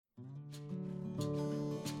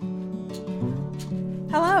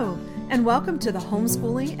Hello, and welcome to the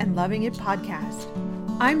Homeschooling and Loving It podcast.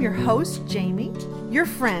 I'm your host, Jamie, your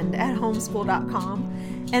friend at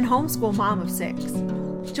homeschool.com and homeschool mom of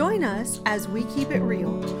 6. Join us as we keep it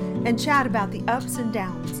real and chat about the ups and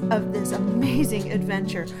downs of this amazing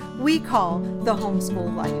adventure we call the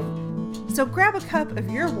homeschool life. So grab a cup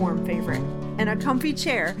of your warm favorite and a comfy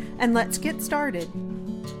chair, and let's get started.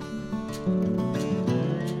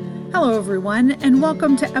 Hello, everyone, and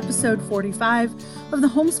welcome to episode 45 of the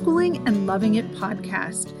Homeschooling and Loving It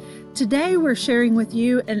podcast. Today, we're sharing with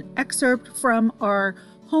you an excerpt from our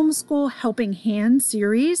Homeschool Helping Hand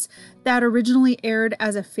series that originally aired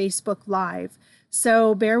as a Facebook Live.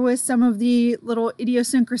 So bear with some of the little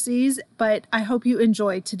idiosyncrasies, but I hope you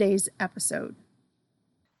enjoy today's episode.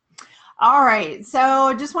 All right,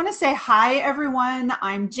 so just want to say hi, everyone.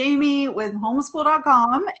 I'm Jamie with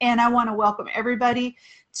homeschool.com, and I want to welcome everybody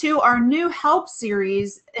to our new help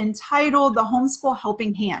series entitled The Homeschool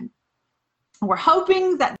Helping Hand. We're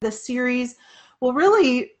hoping that the series will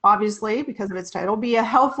really, obviously, because of its title, be a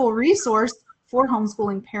helpful resource for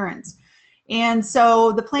homeschooling parents. And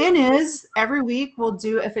so the plan is every week we'll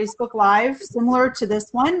do a Facebook Live similar to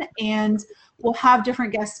this one, and we'll have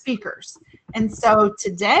different guest speakers. And so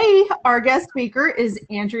today our guest speaker is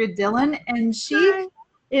Andrea Dillon, and she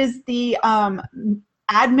is the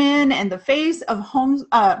admin and the face of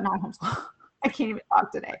not homeschool. I can't even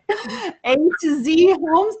talk today. A to Z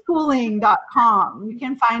homeschooling.com. You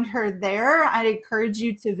can find her there. I'd encourage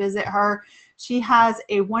you to visit her. She has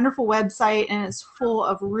a wonderful website, and it's full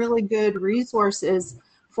of really good resources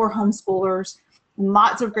for homeschoolers.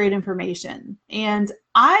 Lots of great information. And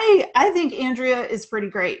I think Andrea is pretty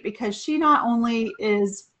great because she not only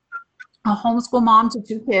is a homeschool mom to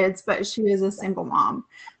 2 kids, but she is a single mom.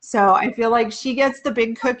 So I feel like she gets the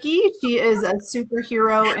big cookie. She is a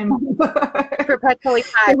superhero and perpetually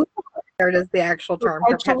tired is the actual term.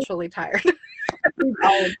 Perpetually tired.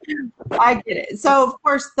 I get it. So of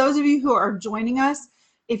course, those of you who are joining us,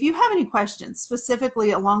 if you have any questions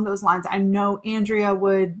specifically along those lines, I know Andrea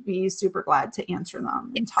would be super glad to answer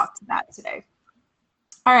them and talk to that today.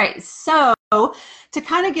 All right, so to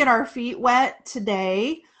kind of get our feet wet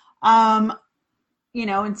today,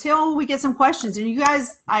 until we get some questions, and you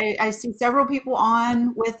guys, I see several people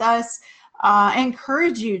on with us. I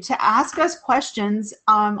encourage you to ask us questions.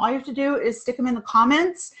 All you have to do is stick them in the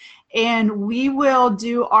comments, and we will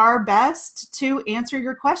do our best to answer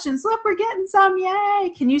your questions. Look, we're getting some.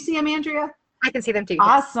 Yay. Can you see them, Andrea? I can see them too.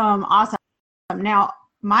 Awesome. Awesome. Now,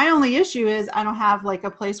 my only issue is I don't have like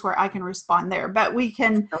a place where I can respond there, but we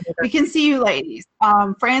can see you ladies.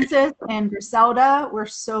 Francis and Griselda, we're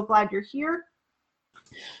so glad you're here.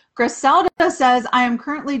 Griselda says, I am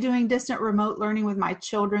currently doing distant remote learning with my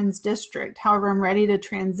children's district. However, I'm ready to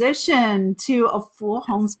transition to a full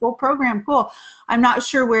homeschool program. Cool. I'm not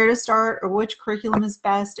sure where to start or which curriculum is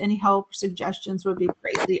best. Any help or suggestions would be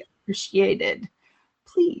greatly appreciated.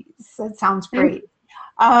 Please. That sounds great.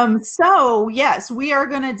 So yes, we are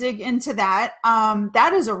going to dig into that.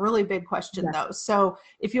 That is a really big question though. So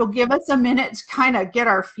if you'll give us a minute to kind of get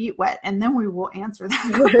our feet wet, and then we will answer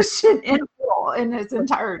that question in its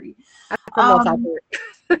entirety. So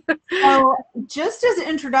just as an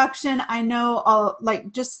introduction, I know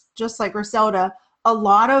just like Griselda, a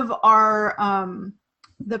lot of our,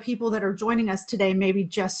 the people that are joining us today may be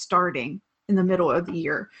just starting in the middle of the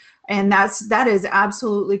year. And that is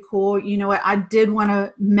absolutely cool. You know what? I did want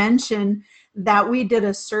to mention that we did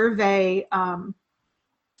a survey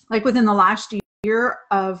like within the last year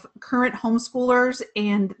of current homeschoolers,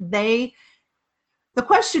 and the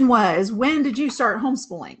question was, when did you start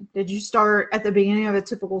homeschooling? Did you start at the beginning of a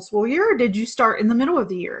typical school year, or did you start in the middle of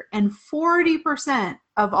the year? And 40%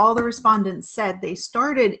 of all the respondents said they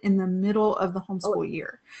started in the middle of the homeschool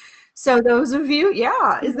year. So those of you,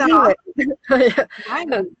 is that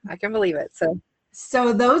I can believe it.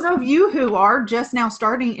 So those of you who are just now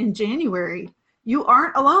starting in January, you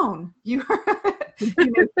aren't alone. You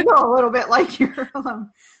may feel a little bit like you're alone,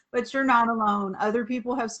 but you're not alone. Other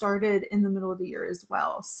people have started in the middle of the year as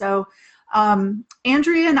well. So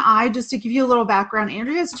Andrea and I, just to give you a little background,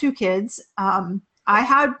 Andrea has 2 kids. I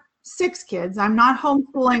had 6 kids. I'm not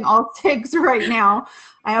homeschooling all 6 right now.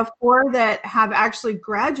 I have 4 that have actually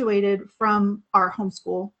graduated from our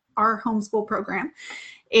homeschool program.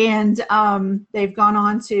 And they've gone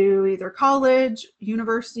on to either college,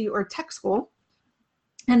 university, or tech school.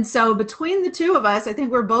 And so between the 2 of us, I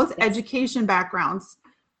think we're both education backgrounds.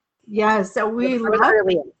 Yes. So we've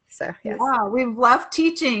left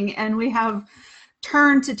teaching, and we have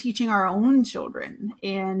turned to teaching our own children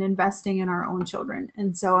and investing in our own children.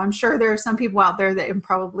 And so I'm sure there are some people out there that can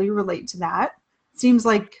probably relate to that. Seems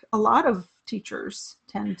like a lot of teachers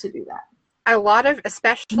tend to do that? A lot of,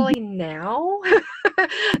 especially now,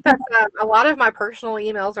 that's, a lot of my personal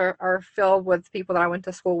emails are filled with people that I went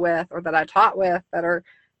to school with or that I taught with that are,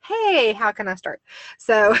 hey, how can I start?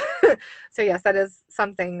 So, so yes, that is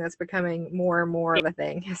something that's becoming more and more of a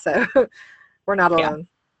thing. So we're not alone.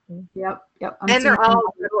 Yep. And they're all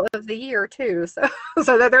middle of the year too. So,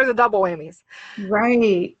 so that there's a double whammies.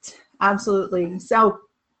 Right. Absolutely. So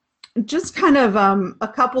just kind of a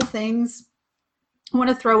couple things I want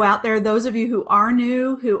to throw out there. Those of you who are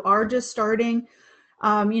new, who are just starting,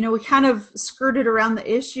 we kind of skirted around the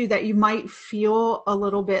issue that you might feel a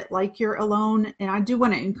little bit like you're alone. And I do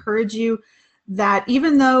want to encourage you that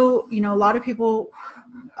even though, a lot of people,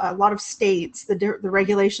 a lot of states, the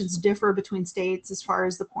regulations differ between states as far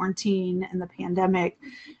as the quarantine and the pandemic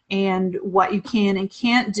and what you can and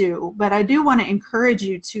can't do. But I do want to encourage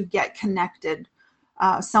you to get connected.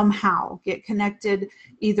 Somehow get connected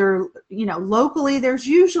either, locally. There's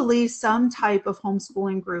usually some type of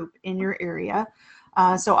homeschooling group in your area.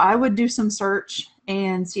 So I would do some search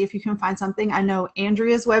and see if you can find something. I know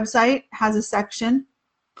Andrea's website has a section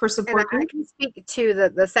for support group. I can speak to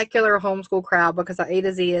the secular homeschool crowd because A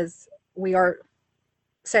to Z we are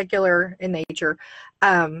secular in nature.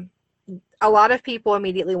 A lot of people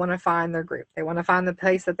immediately want to find their group. They want to find the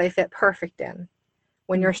place that they fit perfect in.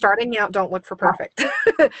 When you're starting out, don't look for perfect.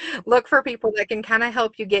 Look for people that can kind of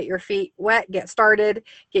help you get your feet wet, get started,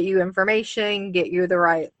 get you information, get you the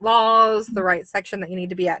right laws, the right section that you need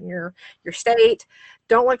to be at in your state.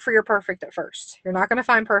 Don't look for your perfect at first. You're not going to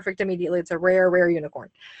find perfect immediately. It's a rare unicorn.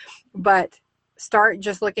 But start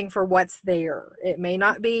just looking for what's there. It may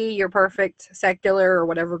not be your perfect secular or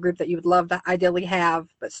whatever group that you would love to ideally have,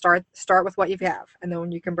 but start with what you have. And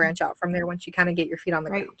then you can branch out from there once you kind of get your feet on the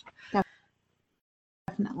ground.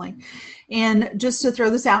 Definitely. And just to throw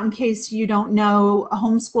this out in case you don't know,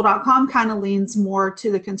 homeschool.com kind of leans more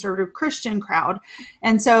to the conservative Christian crowd.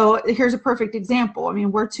 And so here's a perfect example. I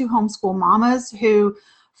mean, we're two homeschool mamas who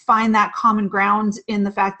find that common ground in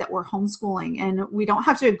the fact that we're homeschooling, and we don't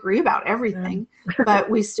have to agree about everything, but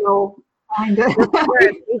we still find it.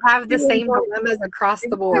 We have the same dilemmas across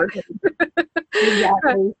the board.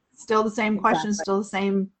 Exactly. Still the same questions, still the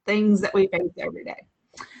same things that we face every day.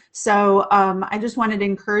 So I just wanted to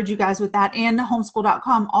encourage you guys with that. And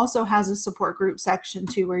homeschool.com also has a support group section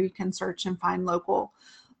too, where you can search and find local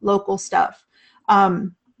stuff.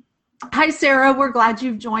 Hi, Sarah. We're glad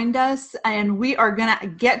you've joined us, and we are going to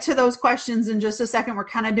get to those questions in just a second. We're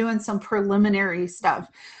kind of doing some preliminary stuff.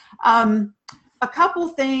 A couple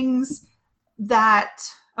things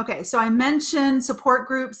okay, so I mentioned support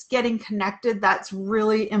groups, getting connected. That's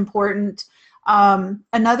really important.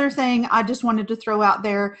 Another thing I just wanted to throw out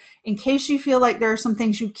there, in case you feel like there are some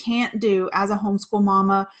things you can't do as a homeschool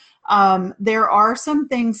mama, there are some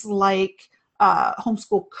things like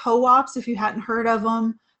homeschool co-ops, if you hadn't heard of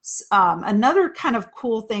them. Another kind of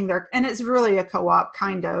cool thing there, and it's really a co-op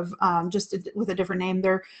kind of, just with a different name,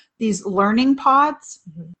 they're these learning pods.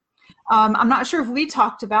 Mm-hmm. I'm not sure if we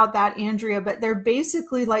talked about that, Andrea, but they're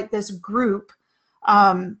basically like this group.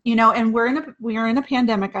 And we are in a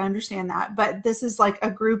pandemic, I understand that, but this is like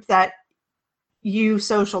a group that you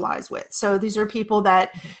socialize with. So these are people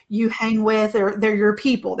that you hang with, or they're your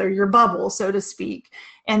people, they're your bubble, so to speak,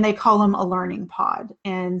 and they call them a learning pod.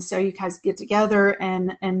 And so you guys get together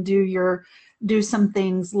and do some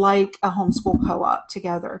things like a homeschool co-op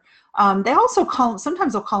together. They also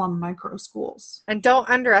sometimes they'll call them micro schools. And don't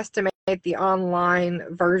underestimate the online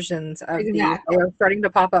versions of these. They're starting to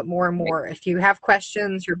pop up more and more. If you have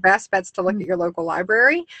questions, your best bet's to look at your local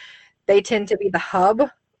library. They tend to be the hub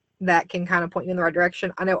that can kind of point you in the right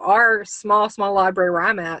direction. I know our small library where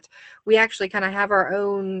I'm at, we actually kind of have our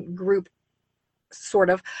own group sort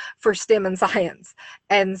of for STEM and science.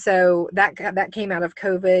 And so that came out of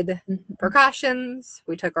COVID precautions.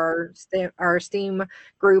 We took our STEAM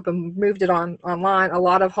group and moved it online. A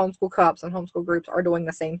lot of homeschool co-ops and homeschool groups are doing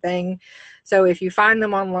the same thing. So if you find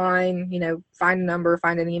them online, find a number,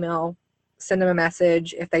 find an email, send them a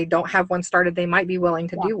message. If they don't have one started, they might be willing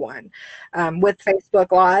to do one. With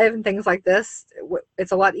Facebook Live and things like this,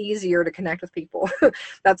 it's a lot easier to connect with people.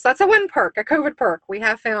 That's a win perk, a COVID perk. We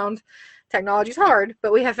have found technology's hard,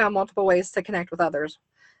 but we have found multiple ways to connect with others.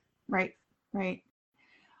 Right. Okay,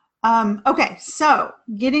 so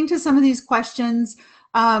getting to some of these questions,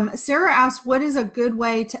 Sarah asked, what is a good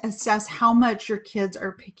way to assess how much your kids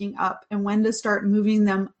are picking up and when to start moving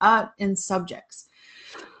them up in subjects?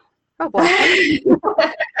 Oh boy.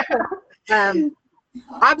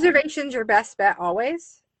 Observation's your best bet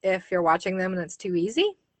always. If you're watching them and it's too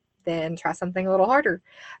easy, then try something a little harder.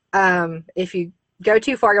 If you go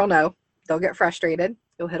too far, you'll know. They'll get frustrated.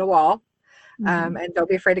 You'll hit a wall. And don't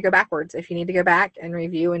be afraid to go backwards. If you need to go back and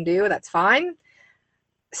review and do, that's fine.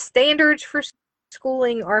 Standards for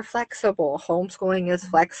schooling are flexible. Homeschooling is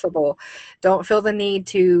flexible. Don't feel the need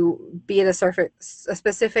to be at a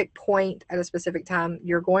specific point at a specific time.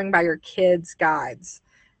 You're going by your kids' guides.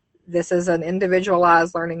 This is an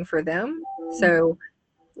individualized learning for them. So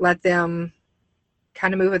let them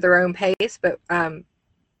kind of move at their own pace. But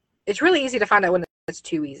it's really easy to find out when it's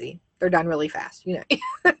too easy. They're done really fast, you know.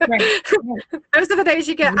 Right. Most of the days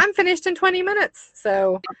you get, I'm finished in 20 minutes.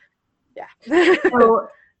 So, yeah. So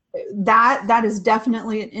that is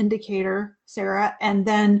definitely an indicator, Sarah. And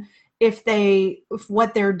then if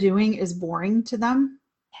what they're doing is boring to them.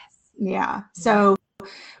 Yes. Yeah. So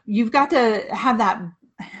you've got to have that.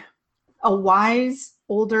 A wise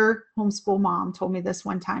older homeschool mom told me this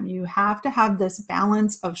one time. You have to have this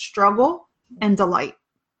balance of struggle and delight.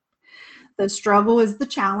 The struggle is the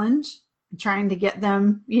challenge, trying to get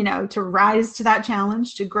them, you know, to rise to that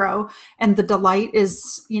challenge, to grow. And the delight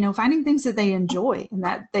is, you know, finding things that they enjoy and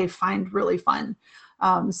that they find really fun.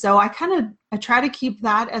 So I try to keep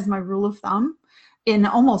that as my rule of thumb in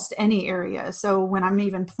almost any area. So when I'm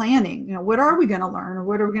even planning, you know, what are we going to learn or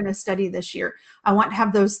what are we going to study this year? I want to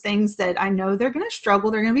have those things that I know they're going to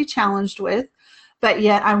struggle, they're going to be challenged with, but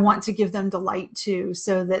yet I want to give them delight too,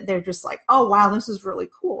 so that they're just like, oh, wow, this is really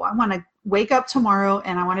cool. I want to wake up tomorrow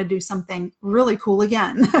and I want to do something really cool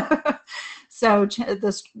again. So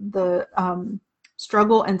the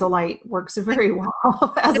struggle and delight works very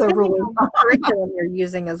well as a rule. Curriculum you're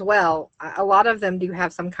using as well. A lot of them do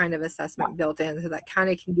have some kind of assessment built in, so that kind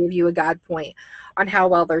of can give you a guide point on how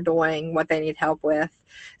well they're doing, what they need help with.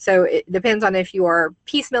 So it depends on if you are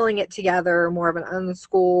piecemealing it together, more of an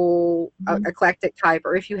unschool, eclectic type,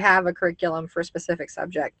 or if you have a curriculum for a specific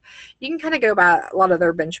subject. You can kind of go by a lot of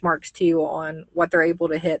their benchmarks too on what they're able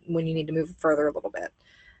to hit when you need to move further a little bit.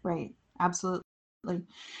 Right. Absolutely.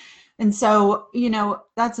 And so, you know,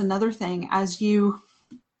 that's another thing. As you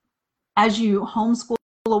homeschool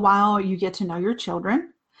a while, you get to know your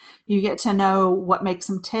children. You get to know what makes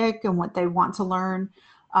them tick and what they want to learn.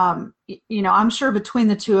 You know, I'm sure between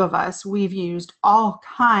the two of us, we've used all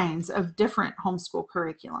kinds of different homeschool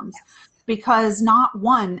curriculums, because not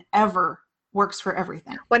one ever works for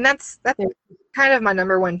everything. Well, that's kind of my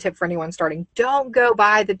number one tip for anyone starting. Don't go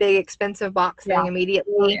buy the big expensive box thing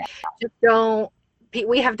immediately. Just don't.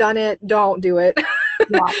 We have done it. Don't do it.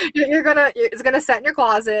 Yeah. It's gonna sit in your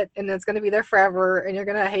closet and it's gonna be there forever, and you're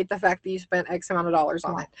gonna hate the fact that you spent X amount of dollars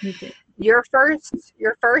on it. Your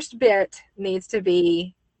first bit needs to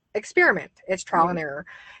be experiment. It's trial and error.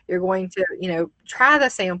 You're going to, you know, try the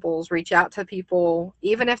samples, reach out to people,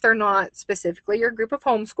 even if they're not specifically your group of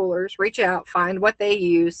homeschoolers. Reach out, find what they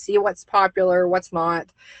use, see what's popular, what's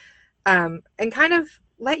not, and kind of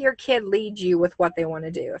let your kid lead you with what they want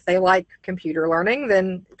to do. If they like computer learning,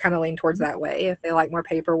 then kind of lean towards that way. If they like more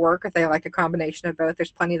paperwork, if they like a combination of both,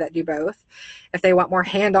 there's plenty that do both. If they want more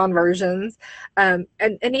hand-on versions, and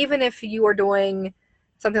even if you are doing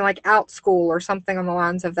something like OutSchool or something on the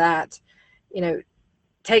lines of that, you know,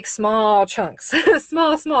 take small chunks,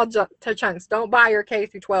 small chunks. Don't buy your K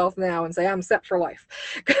through 12 now and say, I'm set for life,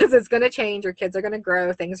 because it's going to change. Your kids are going to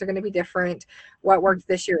grow. Things are going to be different. What worked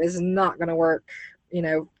this year is not going to work, you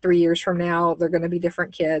know, 3 years from now. They're going to be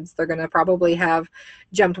different kids. They're going to probably have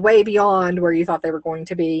jumped way beyond where you thought they were going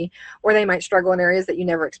to be, or they might struggle in areas that you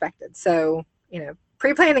never expected. So, you know,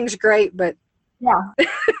 pre-planning is great, but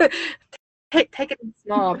take it in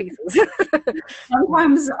small pieces.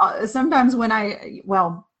 Sometimes when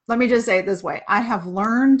let me just say it this way. I have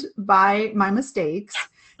learned by my mistakes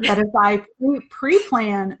that if I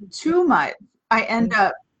pre-plan too much, I end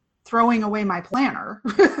up throwing away my planner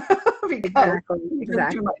because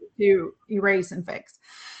there's too much to erase and fix.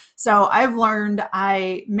 So I've learned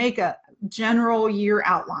I make a general year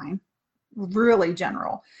outline, really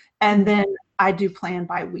general, and then I do plan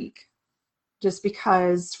by week. Just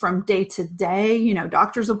because from day to day, you know,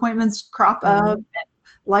 doctor's appointments crop up, and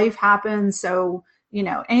life happens. So, you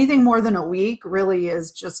know, anything more than a week really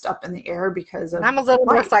is just up in the air because of. I'm a little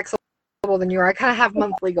more flexible than you are. I kind of have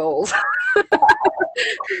monthly goals.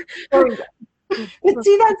 But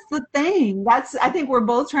see, that's the thing. I think we're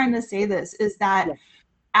both trying to say this, is that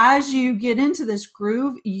as you get into this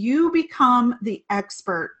groove, you become the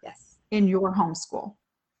expert in your homeschool.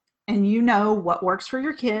 And you know what works for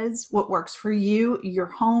your kids, what works for you, your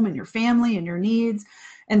home and your family and your needs.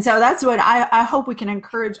 And so that's what I hope we can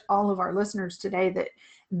encourage all of our listeners today, that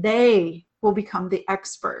they will become the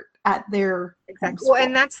expert at their homeschool. Well,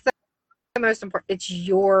 and that's most important. It's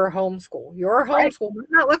your homeschool. Your homeschool might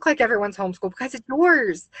not look like everyone's homeschool because it's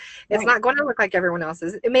yours. It's not going to look like everyone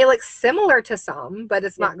else's. It may look similar to some, but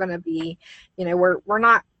it's not going to be, we're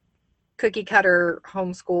not cookie cutter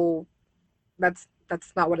homeschool. That's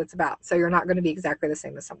not what it's about. So you're not going to be exactly the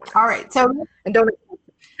same as someone else. All right. So and don't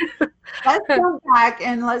let's go back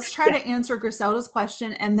and let's try to answer Griselda's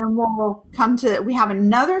question, and then we'll come to, we have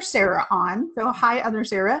another Sarah on. So hi, other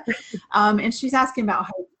Sarah. And she's asking about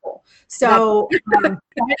high school. So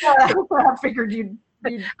I figured you'd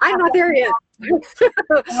I'm not there yet.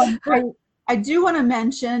 I do want to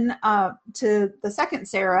mention to the second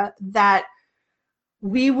Sarah that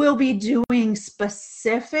we will be doing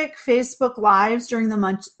specific Facebook Lives during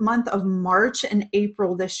the month of March and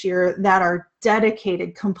April this year that are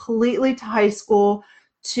dedicated completely to high school,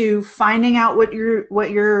 to finding out what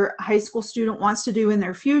your high school student wants to do in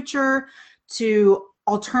their future, to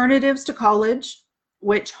alternatives to college,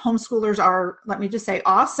 which homeschoolers are, let me just say,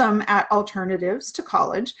 awesome at alternatives to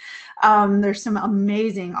college. There's some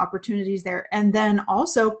amazing opportunities there. And then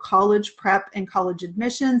also college prep and college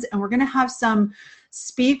admissions. And we're going to have some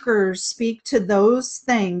speakers speak to those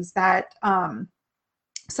things that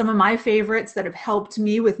some of my favorites that have helped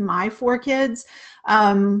me with my 4 kids.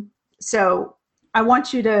 So I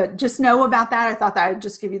want you to just know about that. I thought that I'd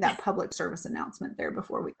just give you that public service announcement there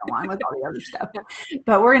before we go on with all the other stuff.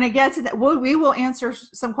 But we're going to get to that. We will answer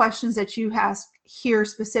some questions that you ask here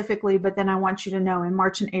specifically, but then I want you to know in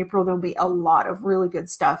March and April, there'll be a lot of really good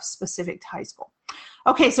stuff specific to high school.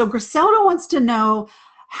 Okay, so Griselda wants to know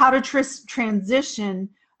how to transition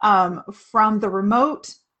from the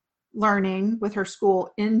remote learning with her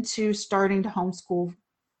school into starting to homeschool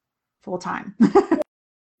full-time.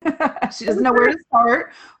 She doesn't know where to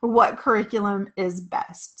start or what curriculum is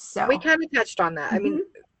best. So we kind of touched on that. I mean,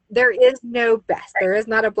 there is no best. There is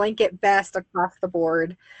not a blanket best across the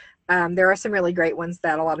board. There are some really great ones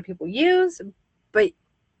that a lot of people use, but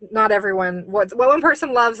not everyone, what one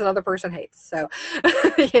person loves, another person hates. So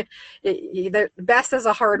the best is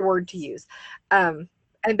a hard word to use.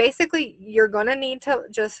 And basically, you're going to need to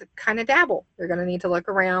just kind of dabble. You're going to need to look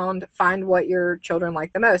around, find what your children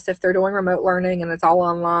like the most. If they're doing remote learning and it's all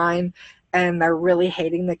online and they're really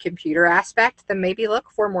hating the computer aspect, then maybe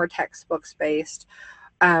look for more textbooks based.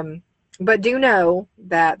 But do know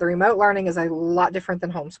that the remote learning is a lot different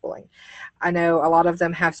than homeschooling. I know a lot of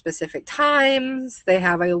them have specific times. They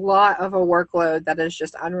have a lot of a workload that is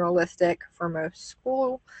just unrealistic for most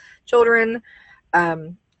school children.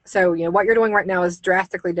 So, what you're doing right now is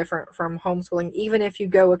drastically different from homeschooling, even if you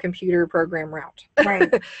go a computer program route.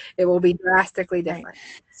 Right. It will be drastically different. Right.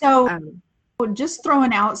 So just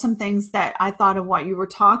throwing out some things that I thought of while you were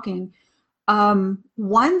talking.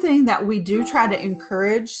 One thing that we do try to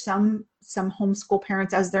encourage some homeschool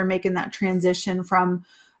parents as they're making that transition from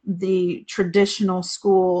the traditional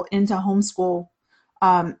school into homeschool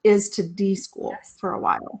is to deschool for a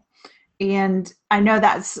while. And I know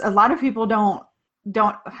that's a lot of people don't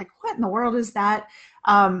like, what in the world is that?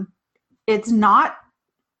 It's not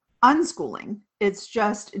unschooling. It's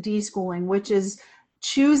just deschooling, which is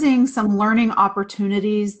choosing some learning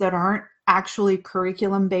opportunities that aren't actually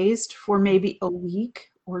curriculum based for maybe a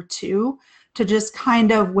week or 2 to just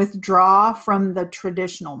kind of withdraw from the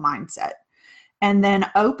traditional mindset and then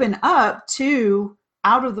open up to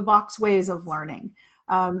out of the box ways of learning.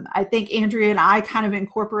 I think Andrea and I kind of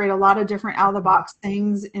incorporate a lot of different out of the box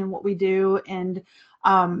things in what we do. And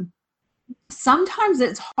sometimes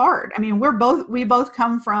it's hard. I mean, we both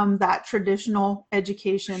come from that traditional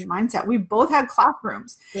education mindset. We both had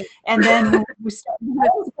classrooms. And then when we started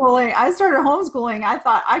homeschooling, I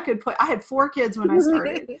thought I had 4 kids when I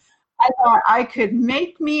started. I thought I could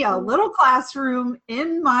make me a little classroom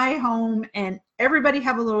in my home and everybody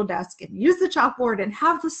have a little desk and use the chalkboard and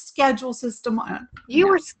have the schedule system on. You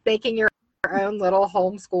were making your own little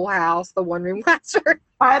homeschool house, the 1-room classroom.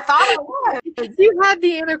 I thought I was. You had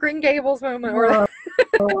the Anne of Green Gables moment. Well,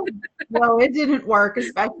 it didn't work,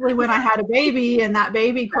 especially when I had a baby and that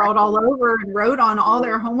baby crawled all over and wrote on all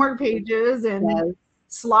their homework pages and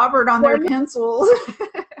slobbered on their pencils.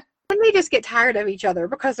 And they just get tired of each other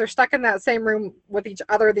because they're stuck in that same room with each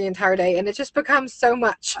other the entire day, and it just becomes so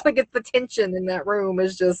much. Like, it's the tension in that room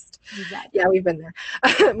is just, yeah, we've been there.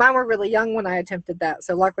 Mine were really young when I attempted that,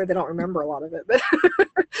 so luckily they don't remember a lot of it.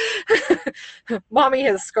 But mommy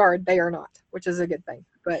has scarred, they are not, which is a good thing.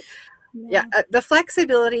 But yeah, the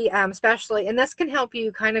flexibility, especially, and this can help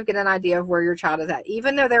you kind of get an idea of where your child is at.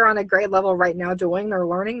 Even though they're on a grade level right now doing their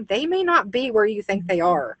learning, they may not be where you think they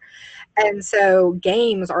are. And so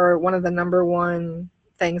games are one of the number one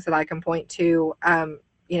things that I can point to.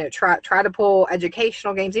 Try to pull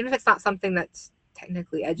educational games, even if it's not something that's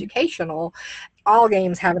technically educational, all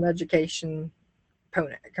games have an education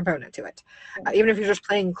component to it. Even if you're just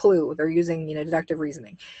playing Clue, they're using, deductive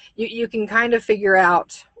reasoning. You can kind of figure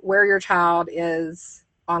out where your child is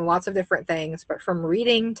on lots of different things, but from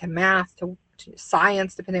reading to math to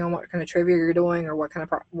science, depending on what kind of trivia you're doing or what kind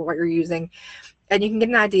of what you're using, and you can get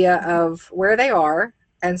an idea of where they are.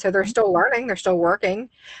 And so they're still learning, they're still working,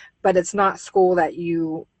 but it's not school that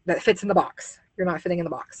fits in the box. You're not fitting in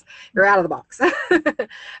the box. You're out of the box.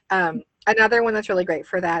 Another one that's really great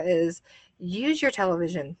for that is use your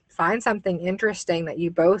television. Find something interesting that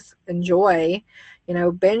you both enjoy.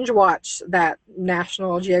 Binge watch that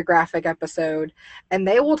National Geographic episode, and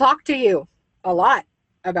they will talk to you a lot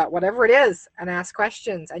about whatever it is and ask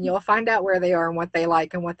questions, and you'll find out where they are and what they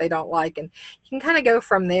like and what they don't like. And you can kind of go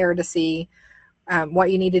from there to see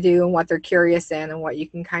what you need to do and what they're curious in and what you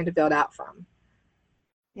can kind of build out from.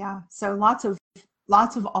 Yeah. So lots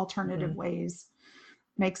of alternative ways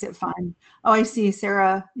makes it fun. Oh, I see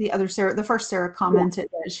Sarah, the first Sarah commented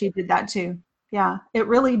that she did that too. Yeah, it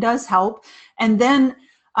really does help. And then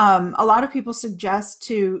a lot of people suggest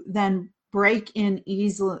to then break in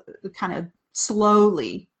easily, kind of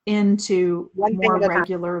slowly into more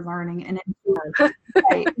regular learning and into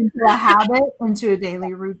a habit, into a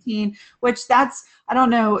daily routine, which I don't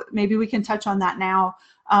know, maybe we can touch on that now.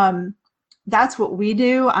 That's what we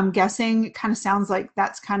do. I'm guessing it kind of sounds like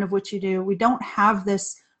that's kind of what you do. We don't have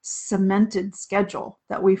this cemented schedule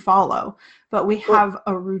that we follow, but we have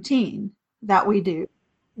a routine that we do.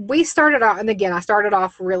 We started out, and again, I started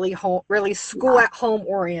off really school at home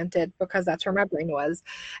oriented, because that's where my brain was.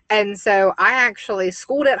 And so I actually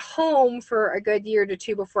schooled at home for a good year to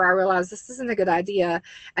two before I realized this isn't a good idea.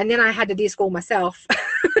 And then I had to deschool myself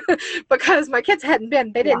because my kids hadn't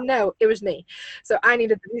been, they didn't know it was me. So I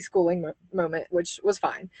needed the deschooling moment, which was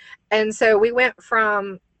fine. And so we went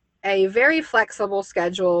from a very flexible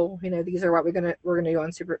schedule. These are what we're gonna do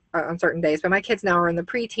on certain days. But my kids now are in the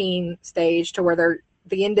preteen stage to where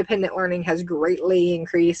the independent learning has greatly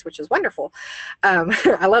increased, which is wonderful.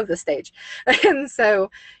 I love this stage. And so,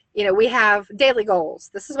 we have daily goals.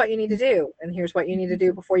 This is what you need to do. And here's what you need to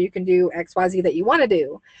do before you can do X, Y, Z that you want to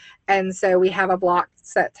do. And so we have a block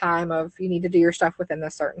set time of you need to do your stuff within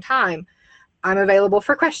this certain time. I'm available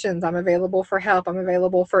for questions. I'm available for help. I'm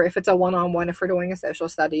available for if it's a one-on-one, if we're doing a social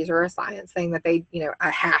studies or a science thing that they,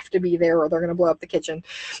 I have to be there or they're going to blow up the kitchen.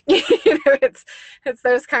 It's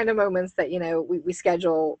those kind of moments that, we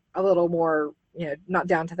schedule a little more, not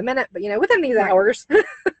down to the minute, but, within these hours.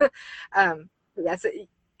 Yes.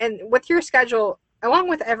 And with your schedule, along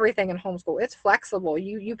with everything in homeschool, it's flexible.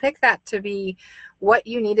 You pick that to be what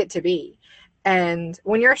you need it to be. And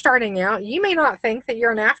when you're starting out, you may not think that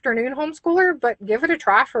you're an afternoon homeschooler, but give it a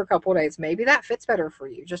try for a couple of days. Maybe that fits better for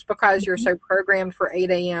you. Just because you're so programmed for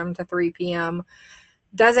 8 a.m. to 3 p.m.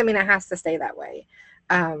 doesn't mean it has to stay that way.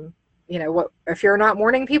 If you're not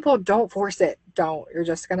morning people, don't force it. Don't. You're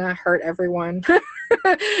just going to hurt everyone.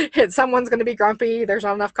 Someone's going to be grumpy. There's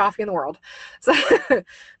not enough coffee in the world. So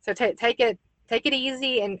take it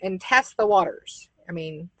easy and test the waters. I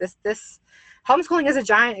mean, this homeschooling is a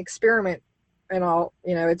giant experiment. And all,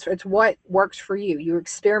 it's what works for you. You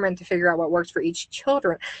experiment to figure out what works for each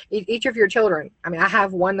of your children. I mean, I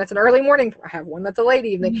have one that's an early morning. I have one that's a late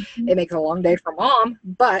evening. Mm-hmm. It makes a long day for mom,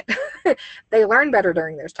 but they learn better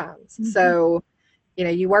during those times. Mm-hmm. So,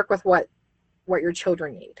 you work with what your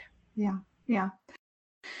children need. Yeah. Yeah.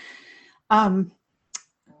 I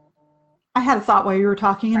had a thought while you were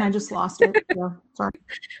talking and I just lost it. So, sorry.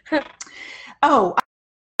 Oh,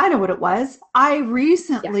 I know what it was. I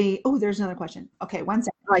recently, there's another question. Okay, one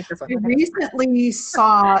second. I like this one. I recently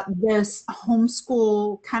saw this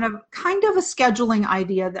homeschool kind of a scheduling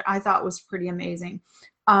idea that I thought was pretty amazing.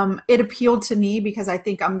 It appealed to me because I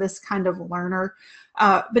think I'm this kind of learner.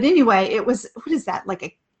 But anyway, it was, what is that?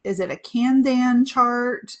 Is it a Kanban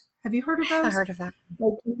chart? Have you heard of those? I heard of that.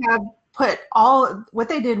 Like you have what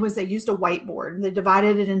they did was they used a whiteboard and they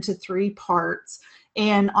divided it into 3 parts.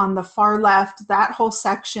 And on the far left, that whole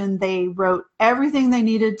section, they wrote everything they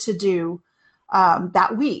needed to do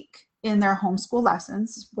that week in their homeschool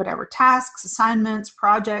lessons, whatever tasks, assignments,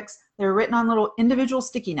 projects. They were written on little individual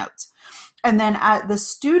sticky notes. And then the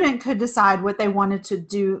student could decide what they wanted to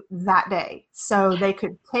do that day. So they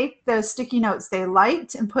could take the sticky notes they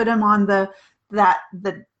liked and put them on the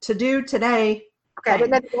to do today. Okay,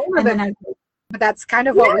 but that's kind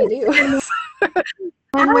of what we do.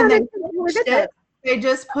 And when they finished it, they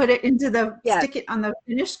just put it into stick it on the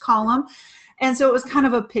finished column. And so it was kind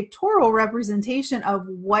of a pictorial representation of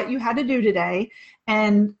what you had to do today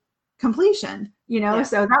and completion,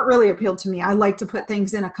 So that really appealed to me. I like to put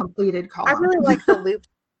things in a completed column. I really like the loop.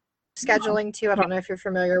 scheduling too. I don't know if you're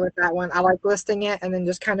familiar with that one. I like listing it and then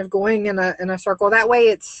just kind of going in a circle. That way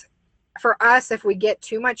it's, for us, if we get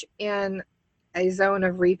too much in a zone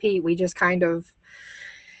of repeat, we just kind of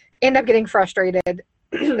end up getting frustrated.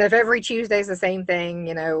 If every Tuesday is the same thing,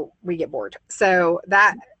 you know, we get bored. So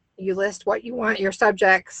that you list what you want, your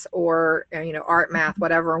subjects, or, you know, art, math,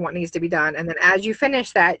 whatever, and what needs to be done. And then as you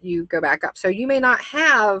finish that, you go back up. So you may not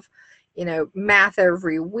have, you know, math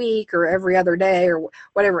every week or every other day or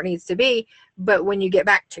whatever it needs to be, but when you get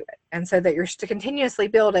back to it, and so that you're continuously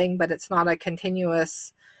building, but it's not a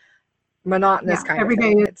continuous, monotonous kind of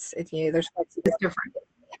thing. It's you know, there's different.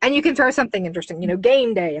 And you can throw something interesting, you know,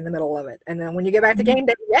 game day in the middle of it. And then when you get back to game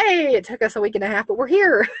day, yay, it took us a week and a half, but we're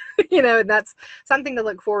here. You know, and that's something to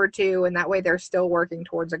look forward to. And that way they're still working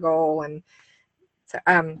towards a goal. And so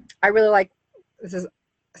I really like, this is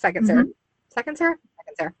second Sarah. Second Sarah?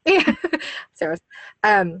 Second Sarah. Yeah. Sarah's.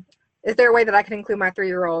 Is there a way that I can include my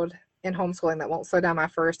 3-year-old in homeschooling that won't slow down my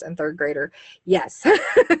 1st and 3rd grader? Yes.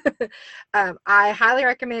 I highly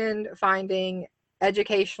recommend finding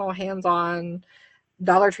educational, hands-on,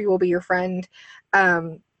 Dollar Tree will be your friend,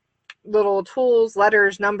 little tools,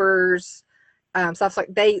 letters, numbers, stuff like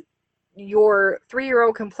your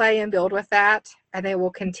 3-year-old can play and build with that, and they will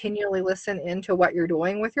continually listen into what you're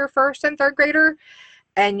doing with your 1st and 3rd grader,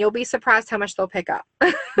 and you'll be surprised how much they'll pick up.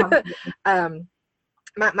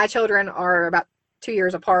 My children are about 2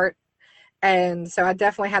 years apart, and so I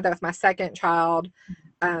definitely had that with my 2nd child.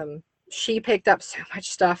 She picked up so much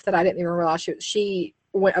stuff that I didn't even realize she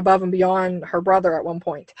went above and beyond her brother at one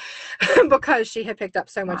point because she had picked up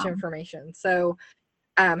so much information. So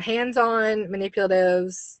hands-on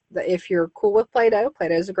manipulatives, if you're cool with Play-Doh,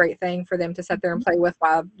 Play-Doh is a great thing for them to sit there and play with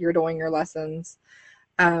while you're doing your lessons.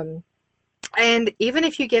 And even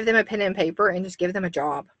if you give them a pen and paper and just give them a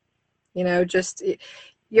job, you know, just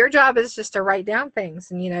your job is just to write down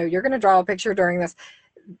things, and, you know, you're going to draw a picture during this.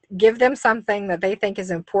 Give them something that they think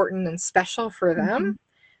is important and special for them.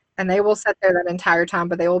 And they will sit there that entire time,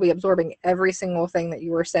 but they will be absorbing every single thing that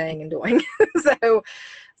you were saying and doing. So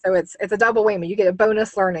it's a double whammy. You get a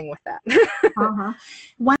bonus learning with that.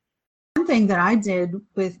 One thing that I did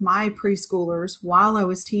with my preschoolers while I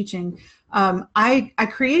was teaching, I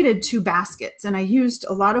created 2 baskets, and I used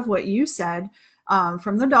a lot of what you said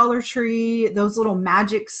from the Dollar Tree, those little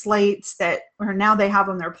magic slates that, or now they have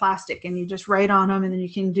them, they're plastic, and you just write on them, and then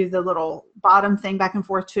you can do the little bottom thing back and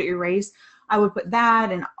forth to erase. I would put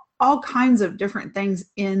that and all kinds of different things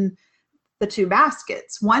in the 2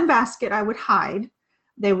 baskets. One basket I would hide.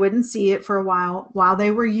 They wouldn't see it for a while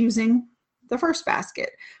they were using the first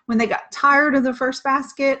basket. When they got tired of the first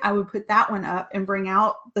basket, I would put that one up and bring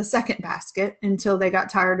out the second basket until they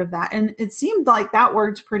got tired of that. And it seemed like that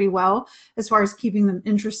worked pretty well as far as keeping them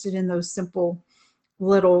interested in those simple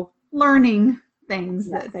little learning things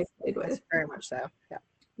that they played with. Very much so.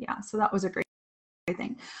 Yeah. So that was a great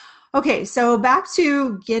thing. Okay, so back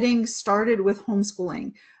to getting started with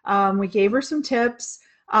homeschooling. We gave her some tips.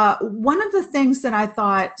 One of the things that I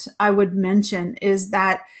thought I would mention is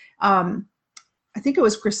that, I think it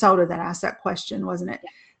was Griselda that asked that question, wasn't it?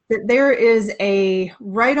 That there is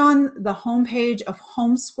right on the homepage of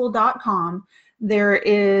homeschool.com, there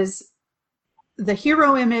is the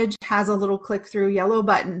hero image has a little click through yellow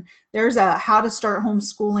button. There's a how to start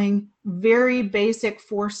homeschooling, very basic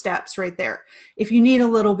 4 steps right there. If you need a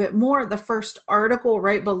little bit more, the first article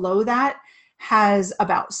right below that has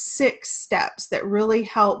about 6 steps that really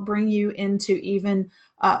help bring you into even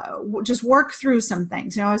just work through some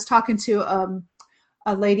things. You know, I was talking to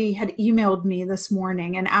a lady had emailed me this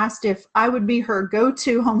morning and asked if I would be her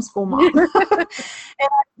go-to homeschool mom. And I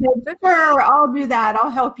said, sure, I'll do that. I'll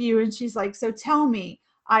help you. And she's like, so tell me,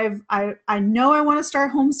 I know I want to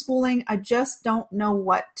start homeschooling. I just don't know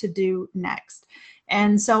what to do next.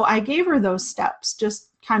 And so I gave her those steps, just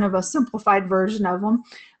kind of a simplified version of them.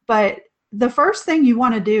 But the first thing you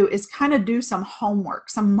want to do is kind of do some homework,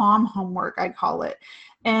 some mom homework, I call it.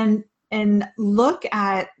 And look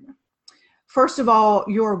at, first of all,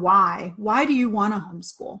 your why. Why do you want to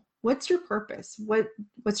homeschool? What's your purpose?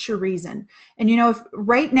 What's your reason? And you know, if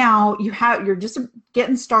right now you're just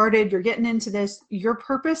getting started, you're getting into this, your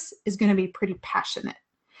purpose is going to be pretty passionate.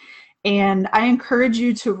 And I encourage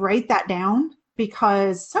you to write that down,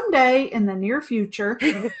 because someday in the near future,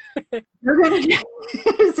 you're going to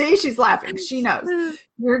get, see, she's laughing. She knows.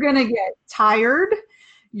 You're going to get tired.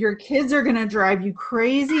 Your kids are going to drive you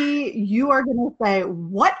crazy. You are going to say,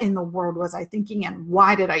 what in the world was I thinking, and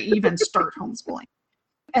why did I even start homeschooling?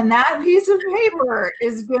 And that piece of paper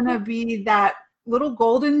is going to be that little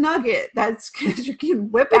golden nugget that's you can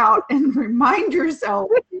whip out and remind yourself,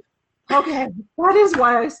 okay, that is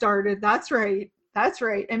why I started. That's right. That's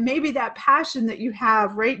right. And maybe that passion that you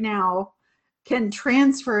have right now can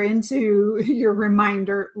transfer into your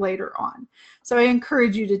reminder later on. So I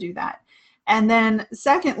encourage you to do that. And then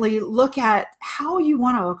secondly, look at how you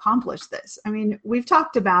want to accomplish this. I mean, we've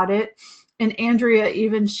talked about it, and Andrea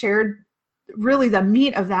even shared really the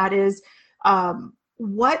meat of that is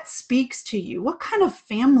what speaks to you? What kind of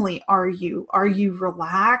family are you? Are you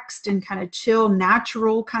relaxed and kind of chill,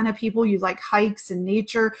 natural kind of people? You like hikes and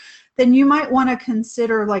nature? Then you might want to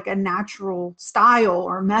consider like a natural style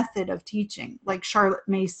or method of teaching, like Charlotte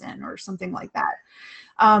Mason or something like that.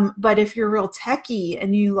 But if you're real techie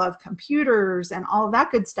and you love computers and all of that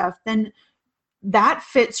good stuff, then that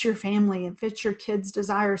fits your family and fits your kids'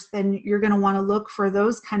 desires. Then you're going to want to look for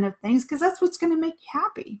those kind of things because that's what's going to make you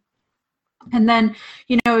happy. And then,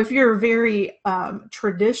 if you're very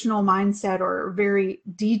traditional mindset or very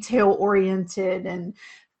detail oriented and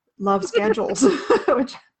love schedules,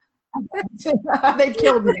 which they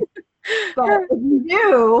killed me. But if you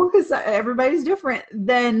do, because everybody's different,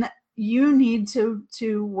 then you need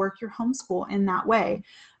to work your homeschool in that way.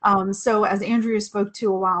 So as Andrea spoke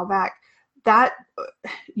to a while back, that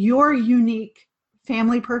your unique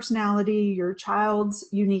family personality, your child's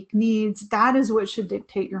unique needs, that is what should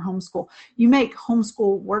dictate your homeschool. You make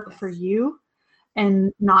homeschool work for you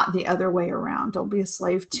and not the other way around. Don't be a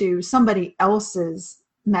slave to somebody else's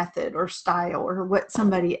method or style or what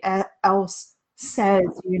somebody else says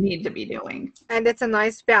you need to be doing. And it's a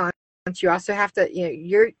nice balance. You also have to,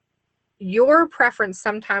 your preference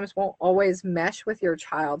sometimes won't always mesh with your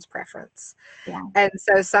child's preference. Yeah. And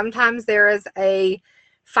so sometimes there is a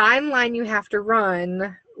fine line you have to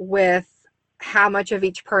run with how much of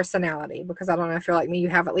each personality, because I don't know if you're like me, you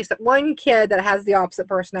have at least one kid that has the opposite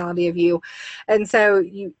personality of you. And so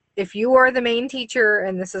if you are the main teacher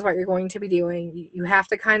and this is what you're going to be doing, you have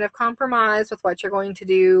to kind of compromise with what you're going to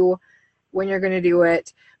do when you're going to do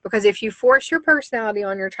it. Because if you force your personality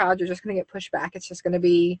on your child, you're just going to get pushed back. It's just going to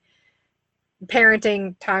be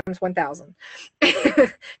parenting times 1,000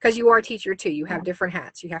 because you are a teacher too. You have different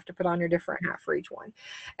hats. You have to put on your different hat for each one.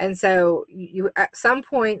 And so you at some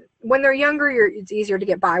point when they're younger, it's easier to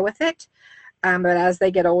get by with it. But as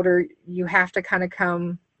they get older, you have to kind of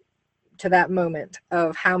come to that moment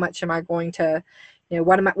of how much am I going to,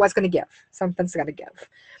 what's going to give? Something's got to give.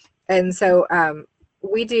 And so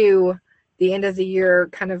we do the end of the year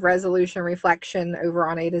kind of resolution reflection over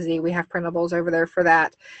on A to Z. We have printables over there for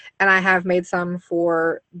that. And I have made some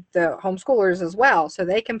for the homeschoolers as well. So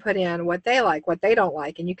they can put in what they like, what they don't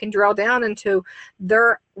like. And you can drill down into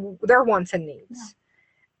their wants and needs. Yeah.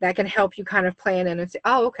 That can help you kind of plan in and say,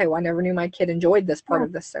 oh, okay, well, I never knew my kid enjoyed this part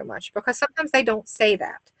of this so much, because sometimes they don't say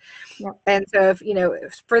that. Yeah. And so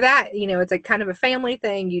if for that, it's a kind of a family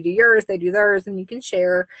thing. You do yours, they do theirs, and you can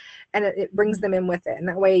share, and it brings them in with it. And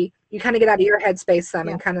that way you kind of get out of your headspace some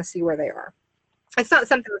and kind of see where they are. It's not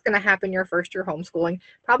something that's going to happen your first year homeschooling,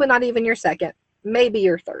 probably not even your second, maybe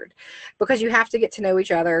your third, because you have to get to know each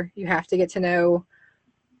other. You have to get to know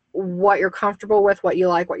what you're comfortable with, what you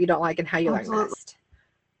like, what you don't like, and how you learn best.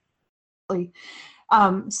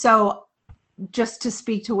 So just to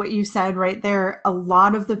speak to what you said right there, a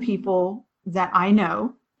lot of the people that I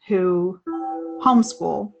know who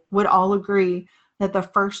homeschool would all agree that the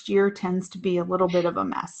first year tends to be a little bit of a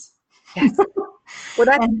mess. Yes. Well,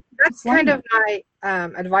 that's kind of my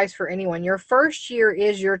advice for anyone. Your first year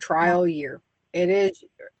is your trial year. It is,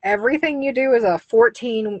 everything you do is a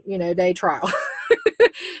 14 day trial.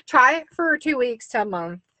 Try it for 2 weeks to a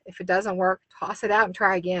month. If it doesn't work, toss it out and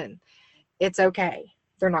try again. It's okay.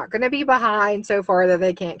 They're not going to be behind so far that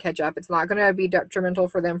they can't catch up. It's not going to be detrimental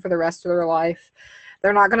for them for the rest of their life.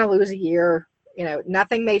 They're not going to lose a year.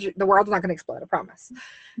 Nothing major. The world's not going to explode, I promise.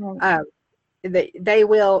 Right. They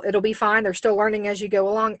will. It'll be fine. They're still learning as you go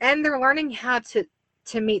along, and they're learning how to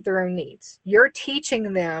meet their own needs. You're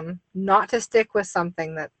teaching them not to stick with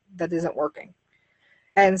something that isn't working.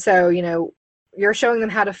 And so, you're showing them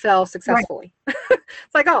how to fail successfully. Right.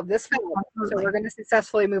 It's like, oh, this failed, so we're going to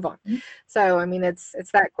successfully move on. Mm-hmm. So, I mean, it's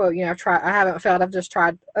that quote, I haven't failed. I've just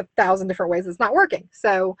tried 1,000 different ways. It's not working.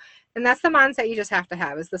 So, and that's the mindset you just have to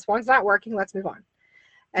have, is this one's not working. Let's move on.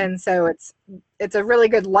 And so it's a really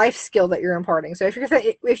good life skill that you're imparting. So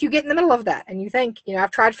if you get in the middle of that and you think,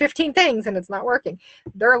 I've tried 15 things and it's not working,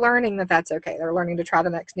 they're learning that that's okay. They're learning to try the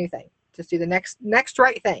next new thing. Just do the next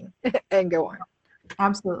right thing and go on.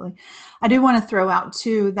 Absolutely. I do want to throw out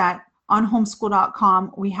too that on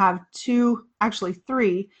homeschool.com, we have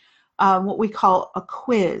three, what we call a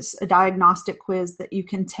quiz, a diagnostic quiz that you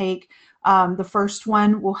can take. The first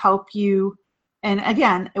one will help you. And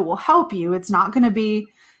again, it will help you. It's not going to be,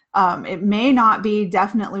 it may not be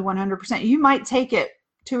definitely 100%. You might take it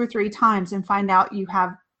 2 or 3 times and find out you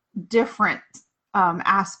have different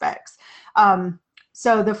aspects.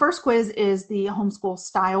 So the first quiz is the homeschool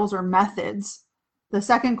styles or methods. The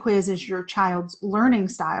second quiz is your child's learning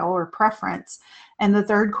style or preference. And the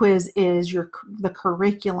third quiz is the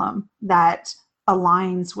curriculum that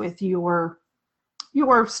aligns with your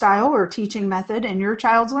style or teaching method and your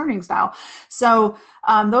child's learning style. So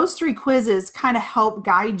those 3 quizzes kind of help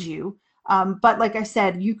guide you. But like I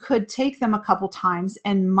said, you could take them a couple times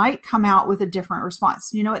and might come out with a different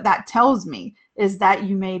response. You know what that tells me is that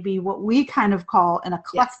you may be what we kind of call an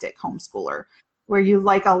eclectic homeschooler, where you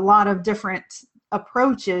like a lot of different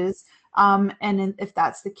approaches. And if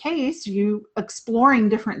that's the case, you exploring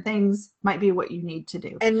different things might be what you need to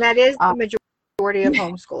do. And that is the majority of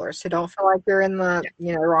homeschoolers. So don't feel like you're in the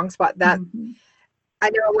wrong spot. That I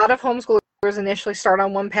know a lot of homeschoolers initially start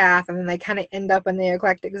on one path and then they kind of end up in the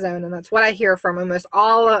eclectic zone, and that's what I hear from almost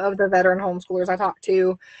all of the veteran homeschoolers I talk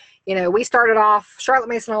to. We started off Charlotte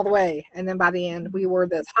Mason all the way, and then by the end we were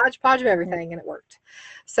this hodgepodge of everything, and it worked.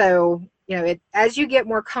 So as you get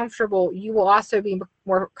more comfortable, you will also be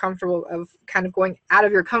more comfortable of kind of going out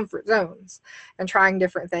of your comfort zones and trying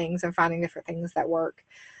different things and finding different things that work.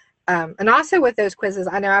 And also with those quizzes,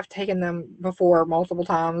 I know I've taken them before multiple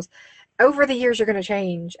times. Over the years, you're going to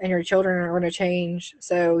change, and your children are going to change.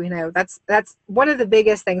 So, that's one of the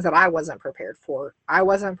biggest things that I wasn't prepared for. I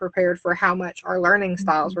wasn't prepared for how much our learning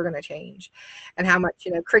styles were going to change, and how much,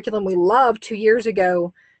 curriculum we loved 2 years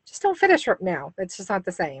ago just don't fit us right now. It's just not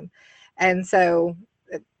the same. And so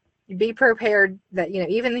be prepared that,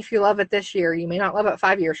 even if you love it this year, you may not love it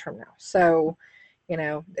 5 years from now. So,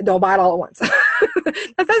 don't buy it all at once.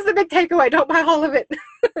 That's the big takeaway. Don't buy all of it.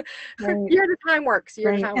 Right. Year at a time works.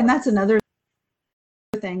 And that's another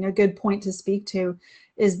thing, a good point to speak to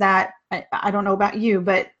is that I don't know about you,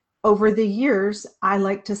 but over the years, I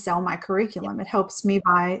like to sell my curriculum. It helps me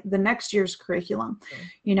buy the next year's curriculum,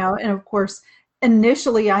 and of course,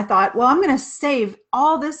 initially I thought, well, I'm going to save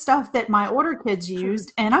all this stuff that my older kids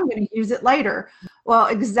used and I'm going to use it later. Well,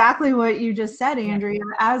 exactly what you just said, Andrea,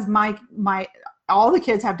 as all the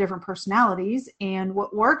kids have different personalities, and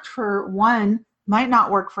what worked for one might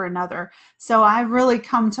not work for another. So I've really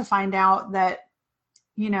come to find out that,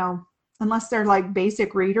 unless they're like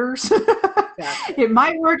basic readers, it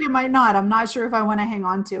might work, it might not. I'm not sure if I want to hang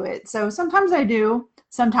on to it. So sometimes I do.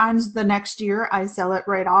 Sometimes the next year I sell it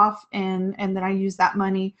right off, and then I use that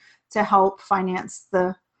money to help finance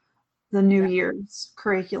the new year's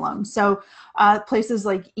curriculum. So places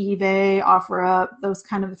like eBay, OfferUp, those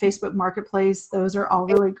kind of the Facebook Marketplace, those are all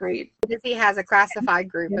really great. Disney has a classified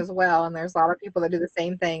group as well, and there's a lot of people that do the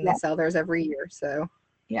same thing. They sell theirs every year. So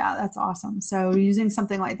yeah, that's awesome. So using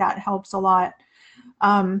something like that helps a lot.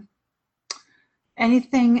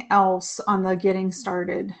 Anything else on the getting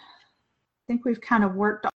started? I think we've kind of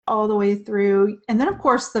worked all the way through. And then of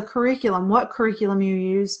course the curriculum, what curriculum you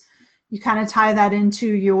use, you kind of tie that into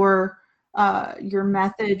your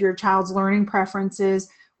method, your child's learning preferences.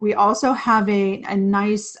 We also have a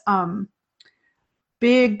nice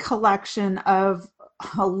big collection of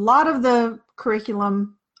a lot of the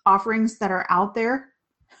curriculum offerings that are out there,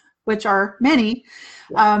 which are many,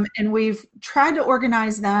 and we've tried to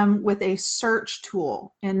organize them with a search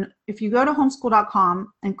tool. And if you go to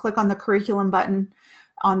homeschool.com and click on the curriculum button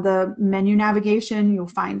on the menu navigation, you'll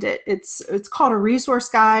find it. It's called a resource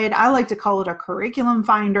guide. I like to call it a curriculum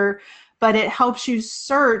finder, but it helps you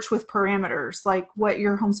search with parameters like what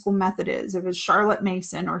your homeschool method is, if it's Charlotte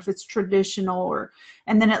Mason or if it's traditional,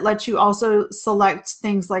 and then it lets you also select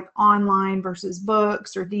things like online versus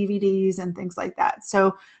books or DVDs and things like that.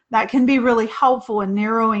 So that can be really helpful in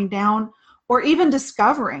narrowing down or even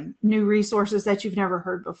discovering new resources that you've never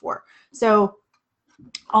heard before. So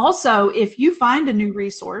also, if you find a new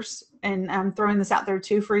resource, and I'm throwing this out there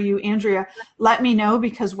too for you, Andrea, let me know,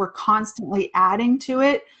 because we're constantly adding to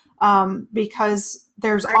it. Because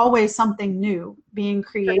there's always something new being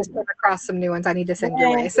created. I just came across some new ones I need to send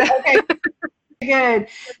your way. So. Okay, good.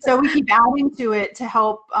 So we keep adding to it to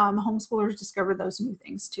help homeschoolers discover those new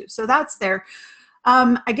things too. So that's there.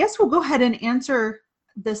 I guess we'll go ahead and answer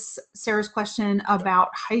Sarah's question about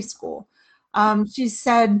high school. She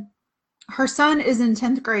said her son is in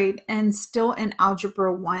 10th grade and still in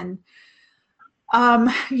Algebra 1.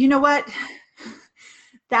 You know what?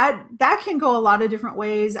 That can go a lot of different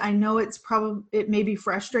ways. I know it may be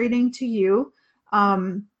frustrating to you.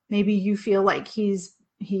 Maybe you feel like he's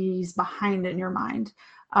behind in your mind.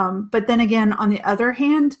 But then again, on the other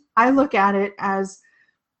hand, I look at it as,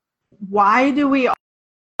 why do we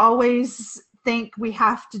always think we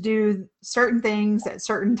have to do certain things at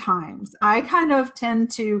certain times? I kind of tend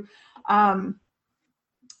to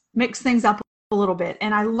mix things up little bit.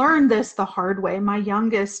 And I learned this the hard way. My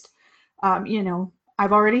youngest,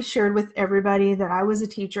 I've already shared with everybody that I was a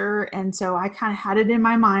teacher. And so I kind of had it in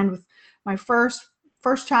my mind with my first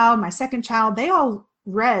child, my second child, they all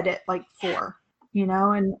read at like 4,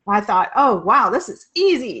 and I thought, oh, wow, this is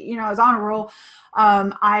easy. I was on a roll.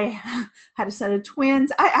 I had a set of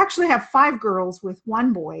twins. I actually have 5 girls with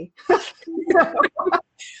 1 boy.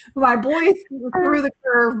 My boy threw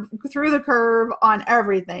the curve on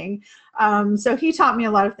everything. So he taught me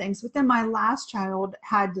a lot of things. But then my last child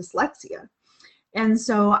had dyslexia. And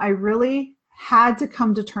so I really had to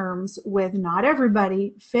come to terms with not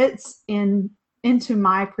everybody fits into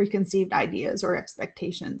my preconceived ideas or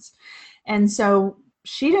expectations. And so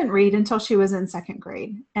she didn't read until she was in 2nd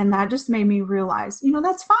grade. And that just made me realize,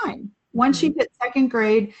 that's fine. Once she hit 2nd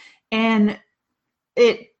grade and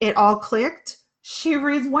it all clicked, she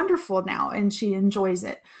reads wonderful now and she enjoys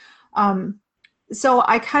it. So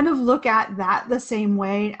I kind of look at that the same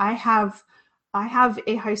way. I have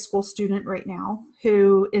a high school student right now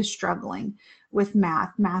who is struggling with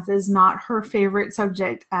math. Math is not her favorite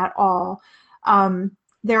subject at all.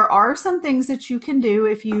 There are some things that you can do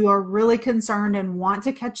if you are really concerned and want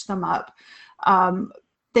to catch them up.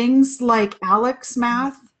 Things like Alex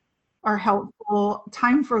Math are helpful.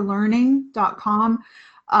 Timeforlearning.com.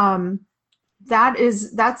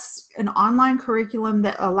 That's an online curriculum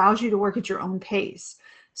that allows you to work at your own pace.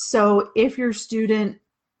 So if your student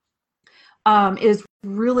is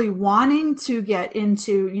really wanting to get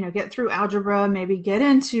through algebra, maybe get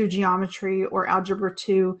into geometry or algebra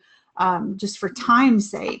 2, just for time's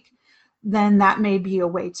sake, then that may be a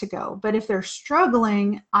way to go. But if they're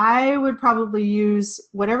struggling, I would probably use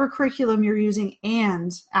whatever curriculum you're using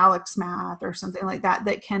and Alex Math or something like that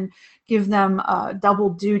can give them a double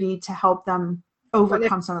duty to help them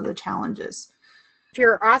overcome some of the challenges.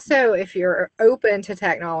 If you're open to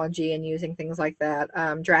technology and using things like that,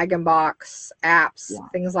 Dragonbox apps,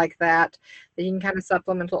 things like that you can kind of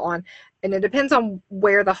supplemental on. And it depends on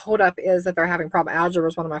where the holdup is that they're having problem. Algebra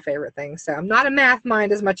is one of my favorite things. So I'm not a math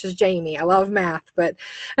mind as much as Jamie. I love math, but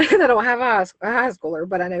I don't have a high schooler.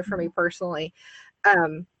 But I know for me personally,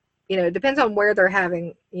 it depends on where they're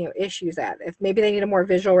having, issues at. If maybe they need a more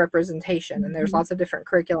visual representation, and there's lots of different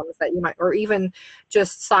curriculums that you might, or even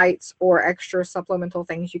just sites or extra supplemental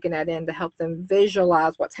things you can add in to help them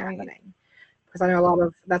visualize what's happening. Because I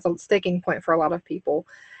know that's a sticking point for a lot of people.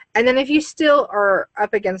 And then if you still are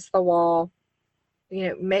up against the wall,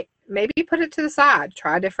 maybe put it to the side.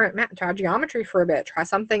 Try geometry for a bit. Try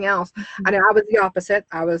something else. I know I was the opposite.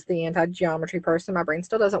 I was the anti-geometry person. My brain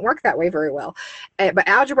still doesn't work that way very well. But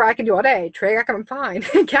algebra I can do all day. Trig I can fine.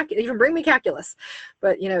 Even bring me calculus.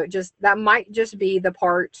 But that might just be the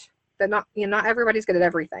part that not everybody's good at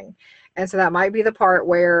everything, and so that might be the part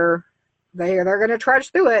where they're going to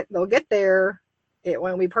trudge through it. They'll get there. It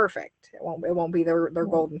won't be perfect. It won't be their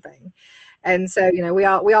golden thing. And so we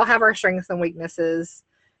all have our strengths and weaknesses.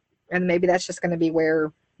 And maybe that's just going to be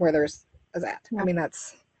where there's is at. Yeah. I mean,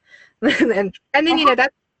 that's and then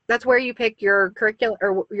that's where you pick your curriculum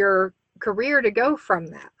or your career to go from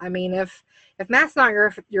that. I mean, if math's not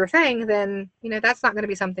your thing, then that's not going to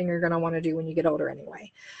be something you're going to want to do when you get older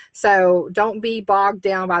anyway. So don't be bogged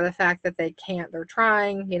down by the fact that they can't. They're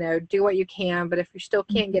trying. Do what you can. But if you still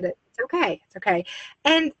can't get it, it's okay. It's okay.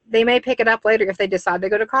 And they may pick it up later if they decide to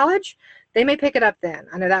go to college. They may pick it up then.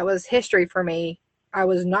 I know that was history for me. I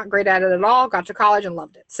was not great at it at all, got to college and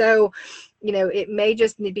loved it. So, it may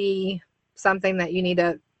just be something that you need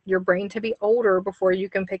your brain to be older before you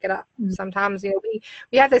can pick it up. Mm-hmm. Sometimes,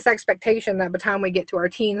 we have this expectation that by the time we get to our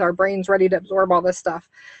teens, our brain's ready to absorb all this stuff.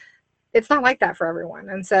 It's not like that for everyone.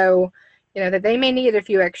 And so, that they may need a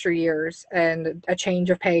few extra years and a change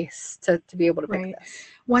of pace to be able to pick this.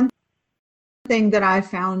 One thing that I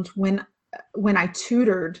found when I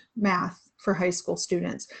tutored math for high school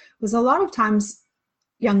students was a lot of times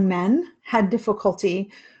young men had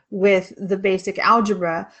difficulty with the basic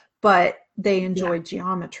algebra, but they enjoyed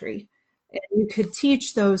geometry. And you could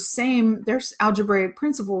teach there's algebraic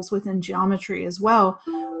principles within geometry as well,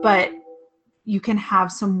 but you can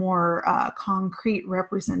have some more concrete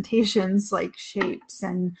representations like shapes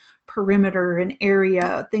and perimeter and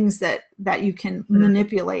area, things that you can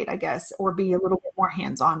manipulate, I guess, or be a little bit more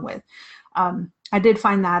hands-on with. I did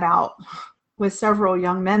find that out with several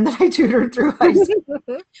young men that I tutored through high school.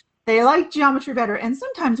 They like geometry better. And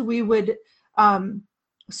sometimes we would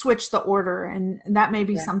switch the order, and that may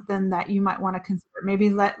be something that you might want to consider.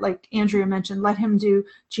 Maybe like Andrea mentioned, let him do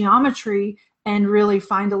geometry and really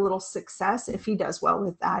find a little success if he does well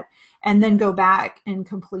with that, and then go back and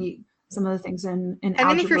complete some of the things in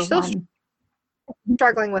algebra 1.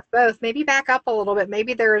 struggling with both, maybe back up a little bit.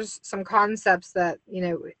 Maybe there's some concepts that,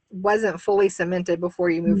 wasn't fully cemented before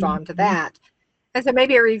you moved on to that. And so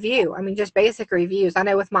maybe a review. I mean, just basic reviews. I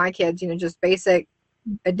know with my kids, just basic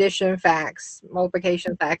addition facts,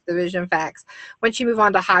 multiplication facts, division facts. Once you move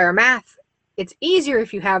on to higher math, it's easier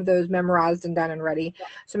if you have those memorized and done and ready.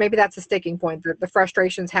 So maybe that's a sticking point. The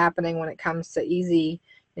frustration's happening when it comes to easy,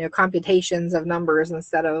 computations of numbers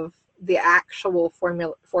instead of the actual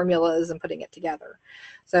formulas and putting it together.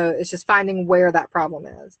 So it's just finding where that problem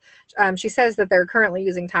is. She says that they're currently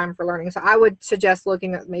using Time for Learning. So I would suggest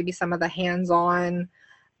looking at maybe some of the hands-on,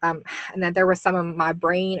 and then there was some of my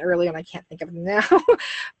brain earlier, and I can't think of them now.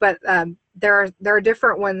 But there are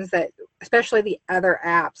different ones that, especially the other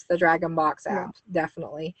apps, the Dragon Box apps,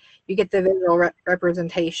 definitely. You get the visual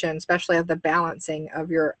representation, especially of the balancing of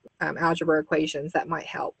your algebra equations. That might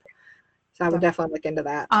help. So I would definitely look into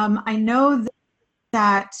that. I know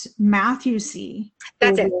that Math-U-See.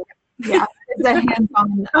 That's it. Yeah, it's a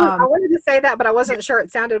hands-on. I wanted to say that, but I wasn't sure.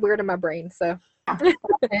 It sounded weird in my brain. So.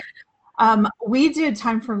 We did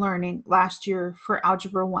Time for Learning last year for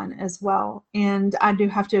Algebra 1 as well. And I do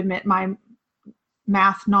have to admit, my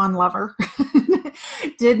math non-lover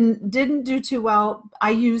didn't do too well.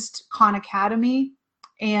 I used Khan Academy,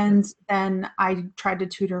 and then I tried to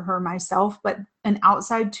tutor her myself, but an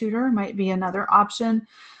outside tutor might be another option.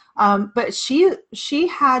 But she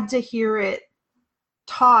had to hear it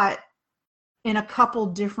taught in a couple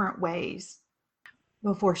different ways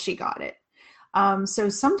before she got it. So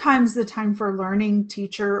sometimes the Time for Learning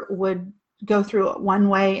teacher would go through it one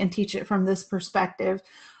way and teach it from this perspective.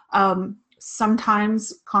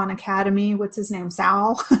 Sometimes Khan Academy, what's his name,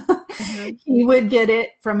 Sal, he would get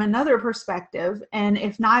it from another perspective. And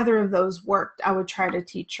if neither of those worked, I would try to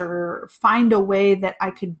teach her, find a way that I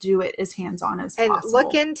could do it as hands-on as possible. And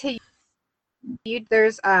look into,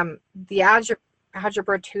 there's the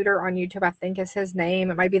algebra tutor on YouTube, I think is his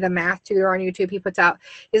name. It might be the math tutor on YouTube.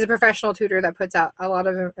 He's a professional tutor that puts out a lot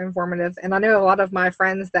of informative, and I know a lot of my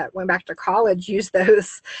friends that went back to college use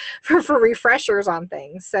those for refreshers on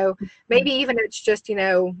things. So maybe even it's just,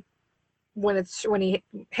 when he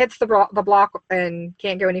hits the block and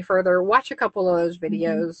can't go any further, watch a couple of those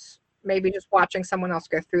videos. Maybe just watching someone else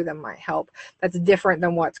go through them might help. That's different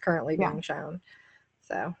than what's currently being shown.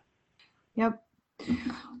 So. Yep.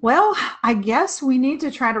 Well, I guess we need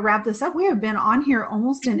to try to wrap this up. We have been on here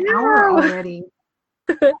almost an hour already.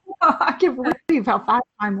 I can't believe how fast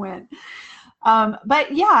time went.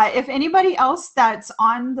 But yeah, if anybody else that's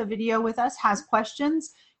on the video with us has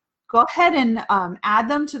questions, go ahead and add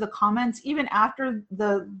them to the comments even after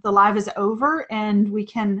the live is over, and we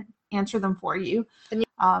can answer them for you.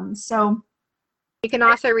 So you can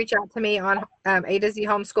also reach out to me on A to Z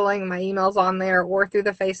Homeschooling. My email's on there, or through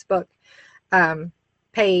the Facebook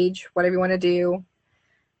page, whatever you want to do.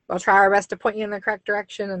 We'll try our best to point you in the correct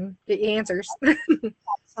direction and get you answers.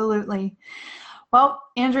 Absolutely. Well,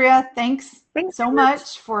 Andrea, thanks so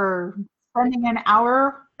much for spending an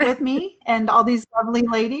hour with me and all these lovely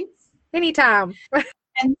ladies. Anytime.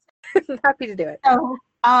 And happy to do it. So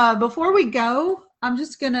before we go, I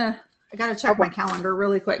got to check my calendar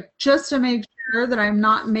really quick just to make sure that I'm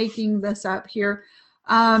not making this up here.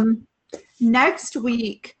 Next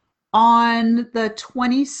week, on the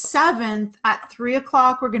 27th at 3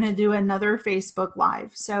 o'clock, we're going to do another Facebook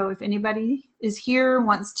Live. So if anybody is here,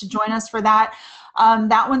 wants to join us for that,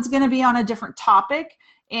 that one's going to be on a different topic.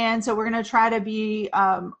 And so we're going to try to be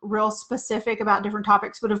real specific about different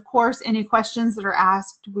topics. But of course, any questions that are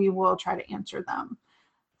asked, we will try to answer them.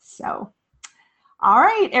 So, all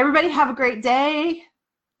right, everybody have a great day.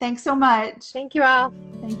 Thanks so much. Thank you all.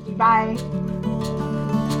 Thank you. Bye.